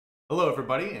Hello,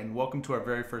 everybody, and welcome to our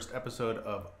very first episode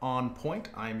of On Point.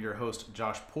 I'm your host,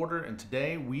 Josh Porter, and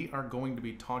today we are going to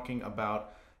be talking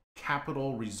about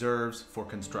capital reserves for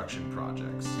construction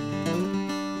projects.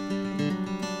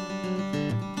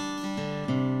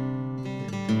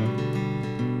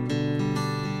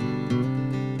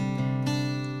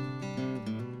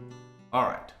 All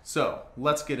right, so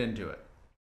let's get into it.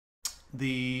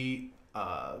 The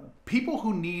people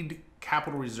who need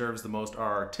capital reserves the most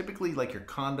are typically like your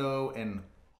condo and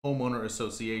homeowner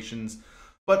associations,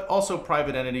 but also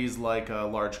private entities like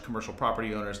large commercial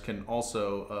property owners can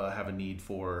also have a need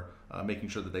for making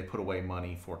sure that they put away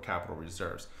money for capital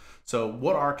reserves. So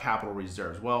what are capital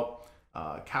reserves? Well,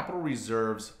 capital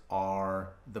reserves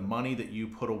are the money that you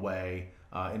put away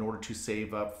in order to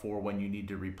save up for when you need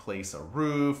to replace a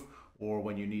roof, or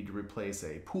when you need to replace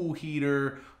a pool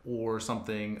heater or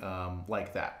something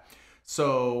like that.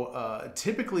 So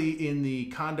typically in the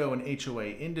condo and HOA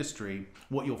industry,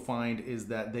 what you'll find is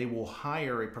that they will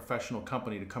hire a professional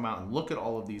company to come out and look at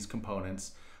all of these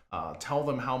components, tell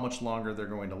them how much longer they're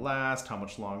going to last, how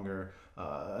much longer,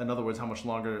 in other words, how much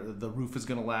longer the roof is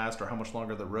going to last, or how much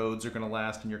longer the roads are going to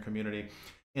last in your community,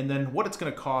 and then what it's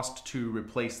going to cost to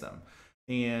replace them.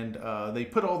 And they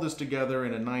put all this together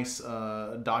in a nice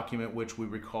document, which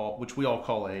we all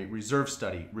call a reserve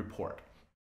study report.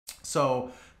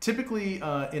 So typically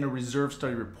in a reserve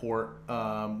study report,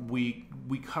 we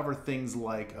cover things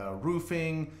like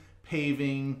roofing,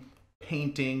 paving,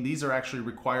 painting. These are actually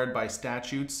required by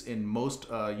statutes in most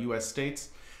U.S. states,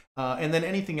 and then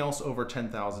anything else over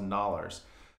 $10,000.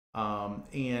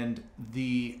 And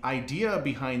the idea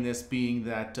behind this being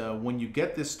that when you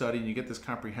get this study and you get this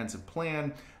comprehensive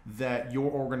plan, that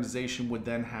your organization would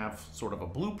then have sort of a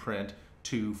blueprint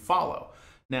to follow.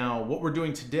 Now, what we're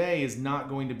doing today is not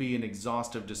going to be an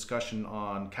exhaustive discussion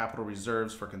on capital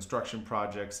reserves for construction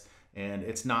projects, and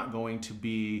it's not going to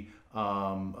be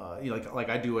like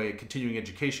I do a continuing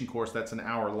education course that's an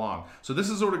hour long. So this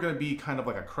is sort of going to be kind of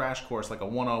like a crash course, like a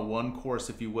one-on-one course,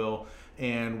 if you will,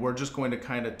 and we're just going to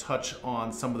kind of touch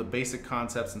on some of the basic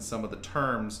concepts and some of the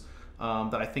terms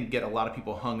that I think get a lot of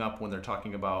people hung up when they're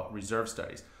talking about reserve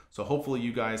studies. So hopefully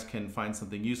you guys can find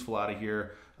something useful out of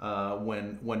here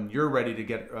when you're ready to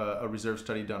get a reserve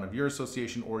study done of your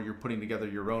association, or you're putting together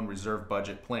your own reserve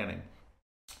budget planning.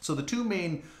 So the two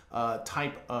main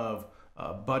type of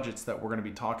budgets that we're going to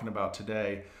be talking about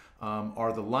today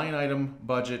are the line item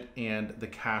budget and the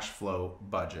cash flow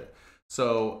budget.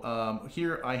 So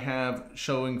here I have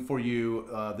showing for you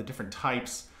the different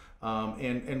types,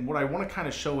 and what I want to kind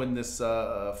of show in this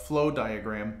flow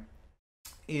diagram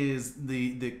is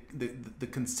the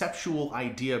conceptual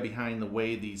idea behind the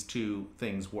way these two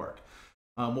things work.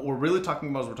 What we're really talking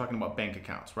about is we're talking about bank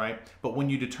accounts, right? But when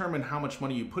you determine how much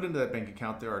money you put into that bank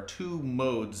account, there are two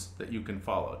modes that you can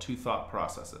follow, two thought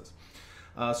processes.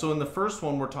 So in the first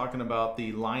one, we're talking about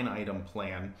the line item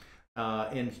plan.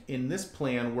 And in this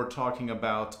plan, we're talking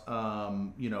about,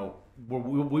 we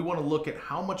want to look at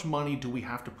how much money do we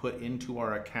have to put into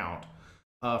our account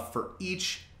for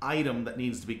each item that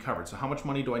needs to be covered. So how much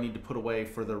money do I need to put away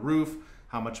for the roof?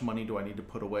 How much money do I need to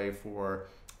put away for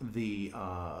the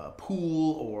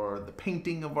pool, or the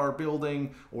painting of our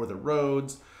building, or the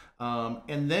roads?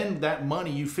 And then that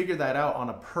money, you figure that out on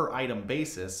a per item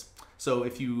basis. So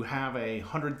if you have a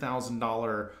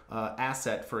 $100,000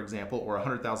 asset, for example, or a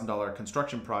 $100,000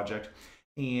 construction project,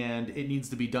 and it needs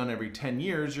to be done every 10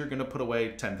 years, you're going to put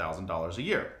away $10,000 a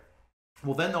year.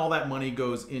 Well, then all that money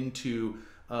goes into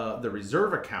the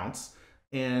reserve accounts,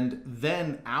 and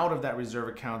then out of that reserve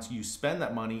accounts, you spend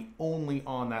that money only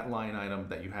on that line item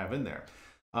that you have in there.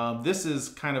 This is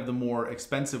kind of the more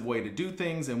expensive way to do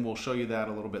things, and we'll show you that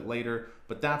a little bit later,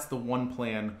 but that's the one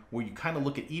plan where you kind of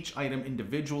look at each item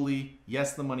individually.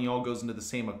 Yes, the money all goes into the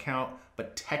same account,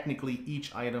 but technically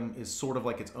each item is sort of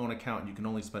like its own account. You can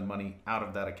only spend money out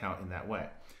of that account in that way.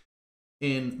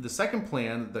 In the second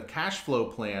plan, the cash flow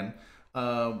plan,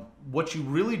 what you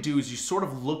really do is you sort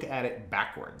of look at it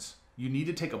backwards. You need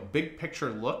to take a big picture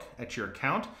look at your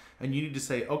account, and you need to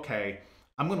say, okay,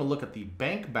 I'm going to look at the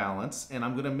bank balance, and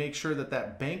I'm going to make sure that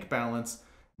that bank balance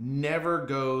never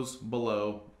goes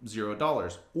below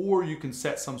 $0. Or you can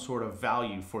set some sort of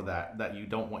value for that you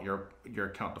don't want your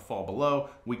account to fall below.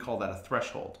 We call that a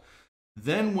threshold.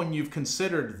 Then when you've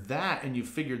considered that and you've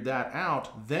figured that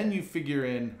out, then you figure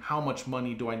in how much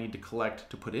money do I need to collect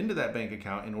to put into that bank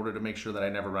account in order to make sure that I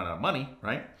never run out of money,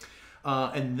 right?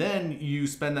 And then you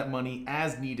spend that money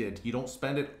as needed. You don't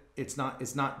spend it. It's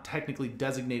not technically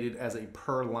designated as a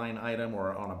per line item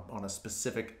or on a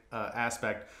specific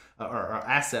aspect. or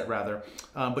asset rather,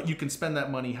 but you can spend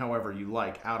that money however you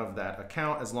like out of that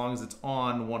account as long as it's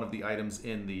on one of the items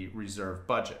in the reserve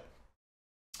budget.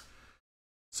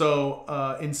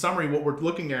 So in summary, what we're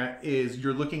looking at is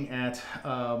you're looking at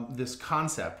this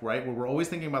concept, right? Where we're always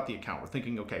thinking about the account. We're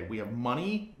thinking, okay, we have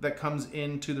money that comes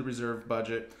into the reserve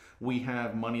budget. We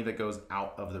have money that goes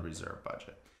out of the reserve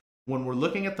budget. When we're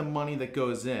looking at the money that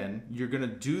goes in, you're going to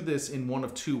do this in one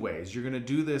of two ways. You're going to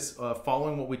do this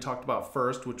following what we talked about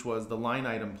first, which was the line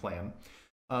item plan.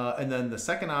 And then the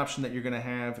second option that you're going to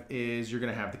have is you're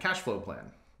going to have the cash flow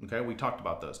plan. Okay, we talked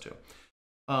about those two.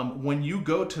 When you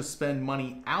go to spend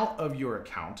money out of your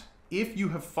account, if you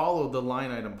have followed the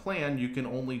line item plan, you can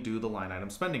only do the line item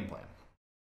spending plan.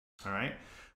 All right.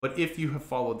 But if you have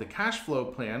followed the cash flow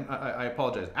plan, I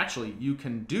apologize. Actually, you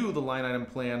can do the line item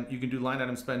plan. You can do line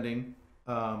item spending,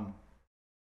 or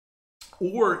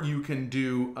you can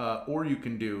do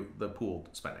the pooled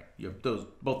spending. You have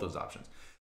both those options.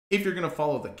 If you're going to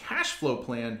follow the cash flow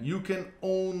plan, you can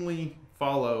only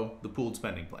follow the pooled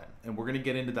spending plan. And we're going to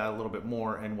get into that a little bit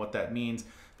more and what that means,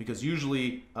 because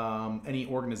usually any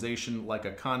organization like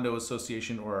a condo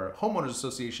association or a homeowners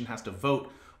association has to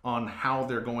vote on how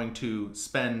they're going to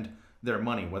spend their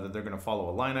money, whether they're going to follow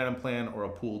a line item plan or a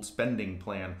pooled spending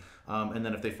plan. And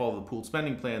then if they follow the pooled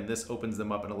spending plan, this opens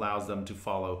them up and allows them to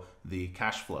follow the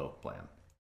cash flow plan.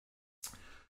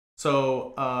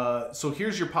 So, so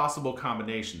here's your possible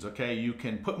combinations, okay? You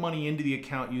can put money into the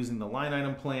account using the line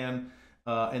item plan,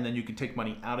 and then you can take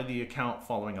money out of the account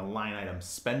following a line item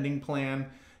spending plan.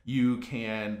 You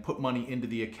can put money into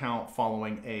the account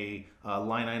following a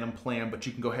line item plan, but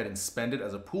you can go ahead and spend it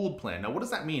as a pooled plan. Now, what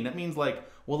does that mean? That means like,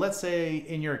 well, let's say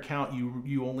in your account,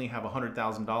 you only have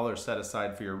 $100,000 set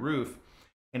aside for your roof,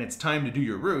 and it's time to do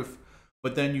your roof,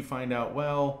 but then you find out,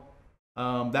 well,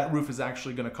 that roof is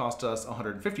actually going to cost us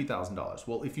 $150,000.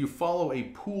 Well, if you follow a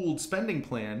pooled spending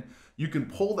plan, you can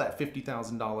pull that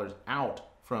 $50,000 out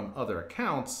from other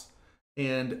accounts,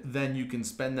 and then you can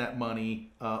spend that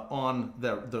money on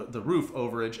the roof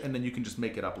overage, and then you can just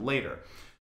make it up later.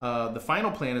 The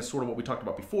final plan is sort of what we talked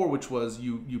about before, which was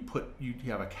you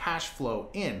have a cash flow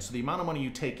in. So the amount of money you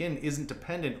take in isn't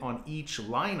dependent on each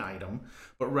line item,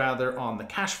 but rather on the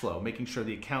cash flow, making sure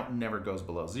the account never goes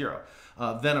below zero.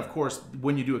 Then, of course,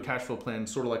 when you do a cash flow plan,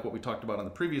 sort of like what we talked about on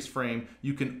the previous frame,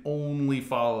 you can only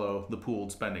follow the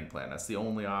pooled spending plan. That's the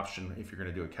only option if you're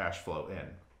going to do a cash flow in.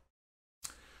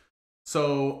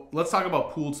 So let's talk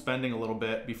about pooled spending a little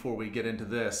bit before we get into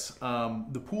this.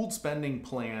 The pooled spending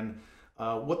plan,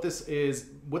 what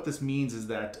this means is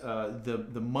that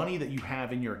the money that you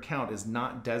have in your account is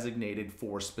not designated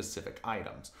for specific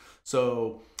items.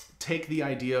 So take the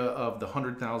idea of the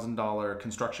 $100,000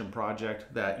 construction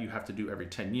project that you have to do every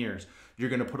 10 years. You're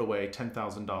going to put away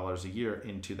 $10,000 a year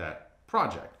into that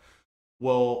project.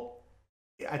 Well,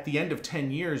 at the end of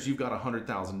 10 years, you've got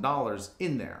 $100,000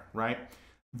 in there, right?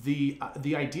 The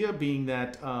idea being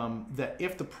that that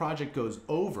if the project goes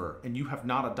over and you have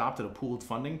not adopted a pooled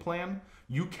funding plan,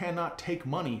 you cannot take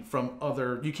money from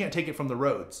you can't take it from the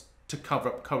roads to come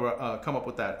up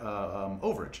with that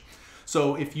overage.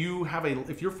 So if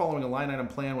you're following a line item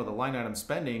plan with a line item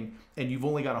spending and you've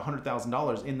only got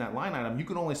 $100,000 in that line item, you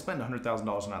can only spend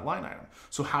 $100,000 in that line item.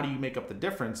 So how do you make up the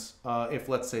difference if,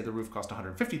 let's say, the roof cost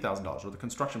 $150,000 or the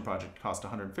construction project cost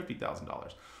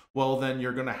 $150,000? Well, then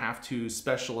you're going to have to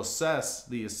special assess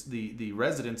the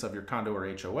residents of your condo or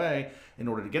HOA in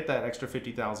order to get that extra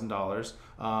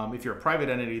 $50,000. If you're a private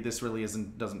entity, this really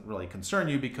doesn't really concern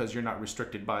you because you're not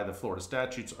restricted by the Florida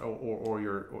statutes, or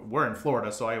we're in Florida,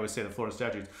 so I always say the Florida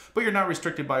statutes, but you're not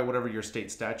restricted by whatever your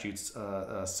state statutes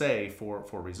say for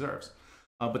reserves.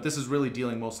 But this is really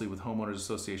dealing mostly with homeowners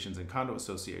associations and condo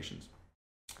associations.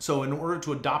 So in order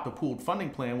to adopt a pooled funding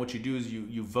plan, what you do is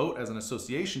you vote as an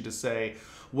association to say,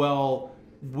 well,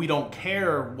 we don't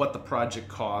care what the project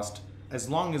cost, as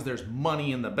long as there's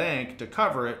money in the bank to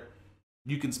cover it,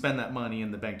 you can spend that money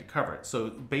in the bank to cover it. So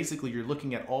basically you're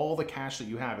looking at all the cash that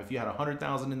you have. If you had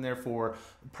 $100,000 in there for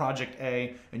project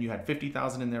A, and you had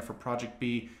 $50,000 in there for project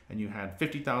B, and you had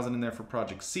 $50,000 in there for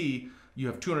project C, you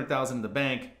have $200,000 in the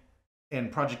bank,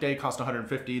 and project A cost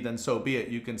 $150,000, then so be it,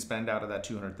 you can spend out of that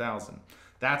 $200,000.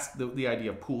 That's the idea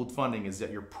of pooled funding, is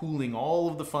that you're pooling all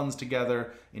of the funds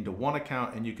together into one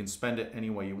account, and you can spend it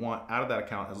any way you want out of that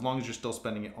account, as long as you're still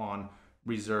spending it on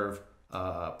reserve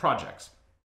projects.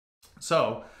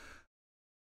 So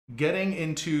getting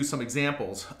into some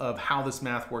examples of how this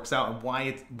math works out and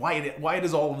why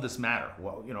does all of this matter?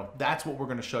 Well, that's what we're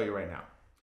going to show you right now.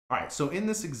 All right, so in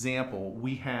this example,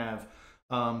 we have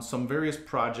some various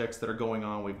projects that are going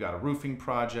on. We've got a roofing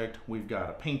project, we've got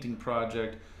a painting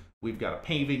project, we've got a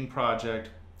paving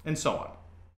project, and so on.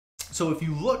 So if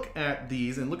you look at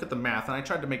these and look at the math, and I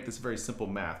tried to make this very simple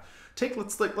math.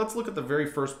 Let's look at the very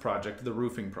first project, the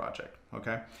roofing project.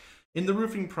 Okay, in the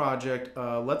roofing project,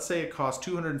 let's say it costs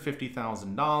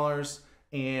 $250,000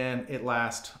 and it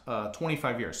lasts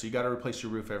 25 years. So you got to replace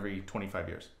your roof every 25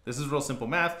 years. This is real simple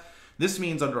math. This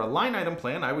means under a line item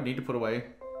plan, I would need to put away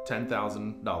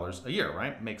 $10,000 a year,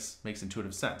 right? Makes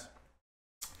intuitive sense.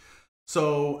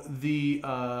 So we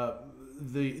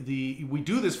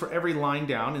do this for every line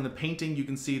down. In the painting, you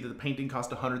can see that the painting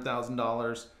cost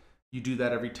 $100,000. You do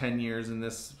that every 10 years in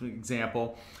this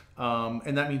example.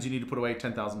 And that means you need to put away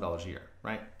 $10,000 a year,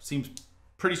 right? Seems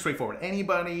pretty straightforward.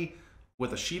 Anybody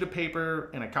with a sheet of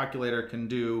paper and a calculator can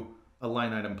do a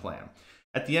line item plan.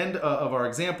 At the end of our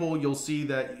example, you'll see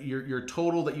that your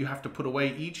total that you have to put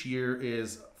away each year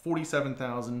is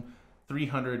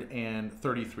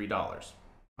 $47,333,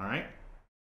 all right?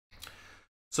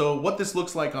 So what this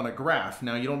looks like on a graph,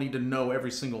 now you don't need to know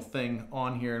every single thing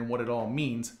on here and what it all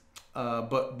means,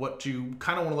 but what you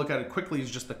kind of want to look at it quickly is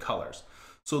just the colors.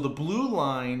 So the blue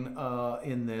line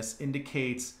in this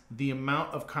indicates the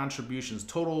amount of contributions,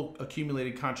 total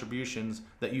accumulated contributions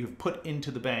that you have put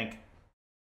into the bank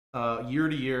year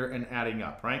to year and adding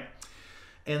up, right?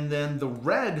 And then the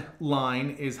red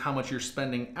line is how much you're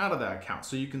spending out of that account.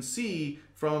 So you can see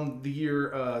from the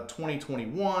year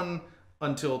 2021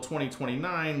 until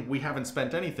 2029, we haven't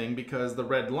spent anything because the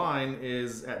red line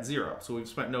is at zero. So we've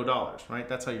spent no dollars, right?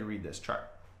 That's how you read this chart.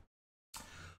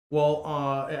 Well,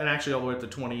 and actually all the way up to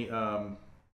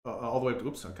all the way up to,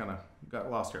 oops, I kind of got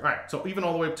lost here. All right, so even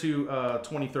all the way up to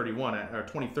 2031, or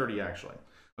 2030 actually.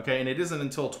 Okay, and it isn't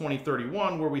until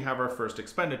 2031 where we have our first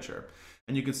expenditure.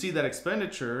 And you can see that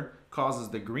expenditure causes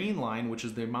the green line, which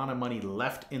is the amount of money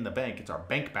left in the bank. It's our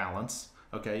bank balance.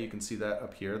 Okay, you can see that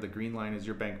up here. The green line is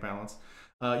your bank balance.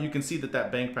 You can see that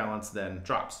that bank balance then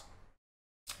drops.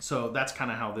 So that's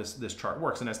kind of how this chart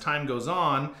works. And as time goes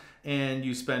on and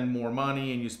you spend more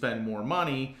money and you spend more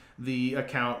money, the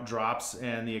account drops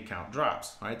and the account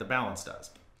drops, right? The balance does.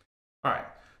 All right,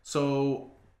 so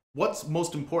what's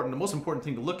most important? The most important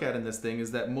thing to look at in this thing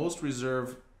is that most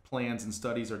reserve plans and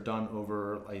studies are done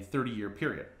over a 30-year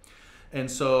period.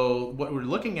 And so what we're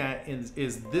looking at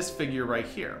is this figure right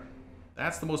here.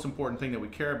 That's the most important thing that we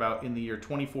care about in the year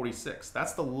 2046.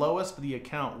 That's the lowest the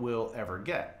account will ever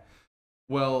get.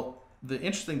 Well, the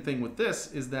interesting thing with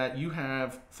this is that you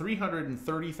have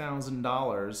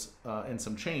 $330,000 and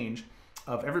some change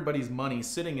of everybody's money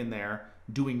sitting in there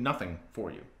doing nothing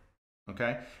for you.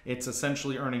 Okay, it's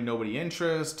essentially earning nobody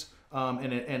interest,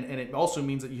 and it also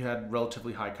means that you had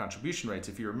relatively high contribution rates.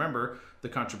 If you remember, the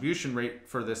contribution rate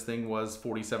for this thing was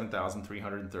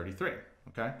 47,333.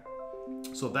 Okay,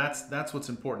 so that's what's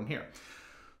important here.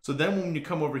 So then when you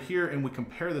come over here and we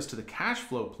compare this to the cash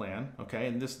flow plan, okay,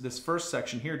 and this first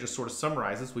section here just sort of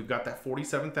summarizes. We've got that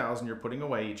 47,000 you're putting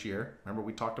away each year. Remember,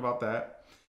 we talked about that.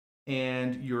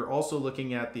 And you're also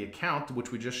looking at the account,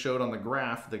 which we just showed on the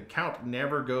graph. The account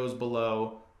never goes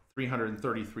below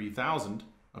 333,000,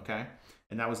 okay?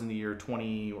 And that was in the year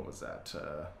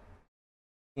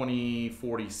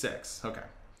 2046, okay.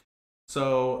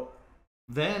 So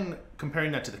then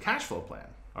comparing that to the cash flow plan,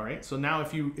 all right? So now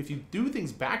if you do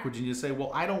things backwards and you say, well,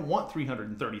 I don't want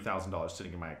 $330,000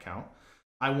 sitting in my account.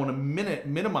 I want to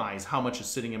minimize how much is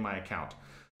sitting in my account.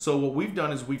 So what we've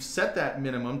done is we've set that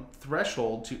minimum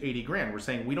threshold to 80 grand. We're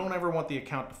saying we don't ever want the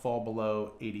account to fall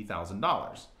below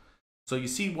 $80,000. So you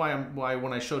see why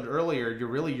when I showed earlier,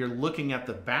 you're looking at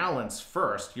the balance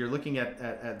first. You're looking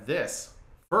at this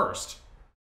first.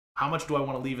 How much do I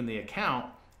want to leave in the account?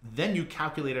 Then you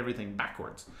calculate everything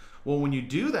backwards. Well, when you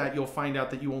do that, you'll find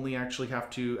out that you only actually have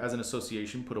to, as an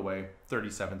association, put away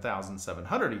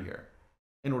 $37,700 a year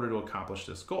in order to accomplish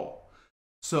this goal.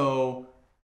 So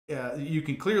you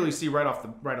can clearly see right off the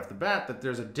bat that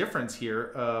there's a difference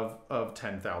here of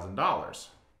 $10,000,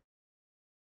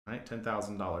 right?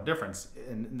 $10,000 difference,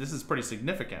 and this is pretty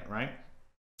significant, right?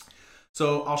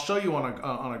 So I'll show you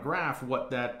on a graph what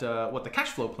the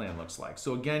cash flow plan looks like.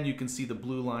 So again, you can see the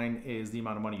blue line is the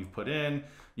amount of money you've put in.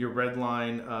 Your red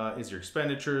line is your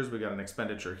expenditures. We got an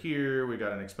expenditure here, we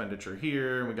got an expenditure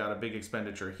here, and we got a big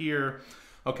expenditure here.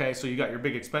 Okay, so you got your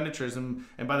big expenditures, and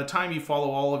by the time you follow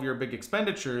all of your big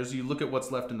expenditures, you look at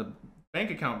what's left in the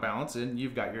bank account balance, and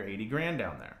you've got your 80 grand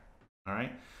down there. All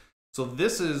right, so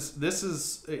this is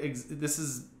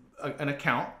an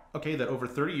account, okay, that over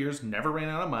 30 years never ran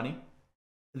out of money.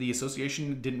 The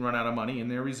association didn't run out of money in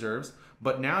their reserves,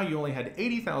 but now you only had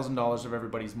 $80,000 of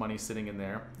everybody's money sitting in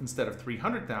there instead of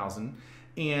 $300,000,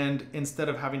 and instead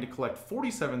of having to collect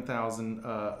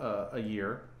 $47,000 a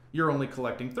year, you're only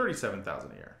collecting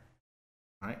 $37,000 a year.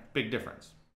 All right, big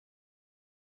difference.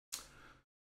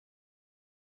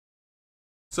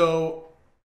 So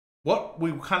what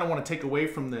we kind of want to take away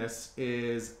from this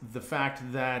is the fact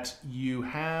that you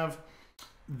have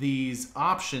these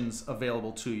options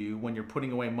available to you when you're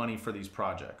putting away money for these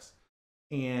projects.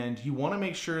 And you want to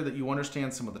make sure that you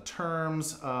understand some of the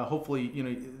terms. Hopefully, you know,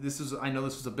 I know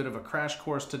this was a bit of a crash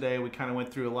course today. We kind of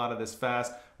went through a lot of this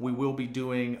fast. We will be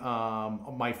doing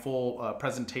my full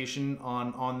presentation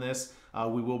on this.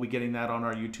 We will be getting that on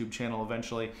our YouTube channel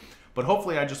eventually. But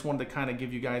hopefully I just wanted to kind of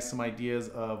give you guys some ideas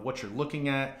of what you're looking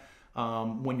at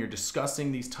when you're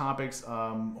discussing these topics.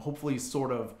 Hopefully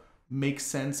sort of make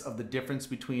sense of the difference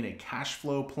between a cash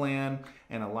flow plan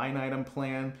and a line item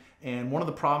plan. And one of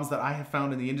the problems that I have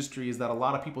found in the industry is that a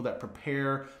lot of people that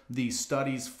prepare these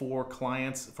studies for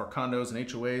clients, for condos and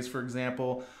HOAs, for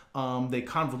example, they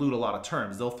convolute a lot of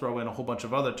terms. They'll throw in a whole bunch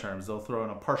of other terms. They'll throw in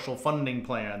a partial funding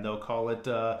plan. They'll call it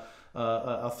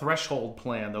a threshold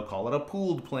plan. They'll call it a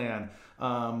pooled plan.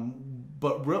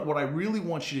 But what I really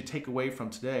want you to take away from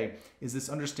today is this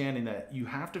understanding that you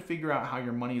have to figure out how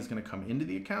your money is going to come into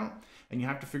the account, and you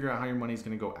have to figure out how your money is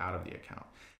going to go out of the account.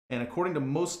 And according to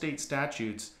most state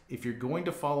statutes, if you're going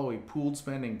to follow a pooled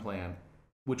spending plan,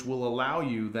 which will allow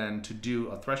you then to do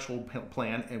a threshold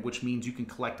plan, and which means you can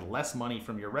collect less money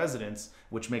from your residents,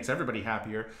 which makes everybody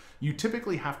happier, you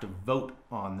typically have to vote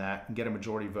on that and get a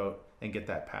majority vote and get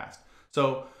that passed.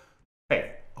 So,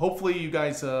 hey, hopefully you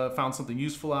guys found something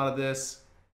useful out of this.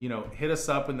 You know, hit us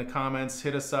up in the comments,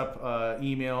 hit us up,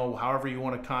 email, however you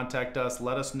want to contact us,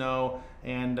 let us know.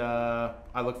 And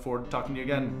I look forward to talking to you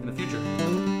again in the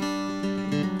future.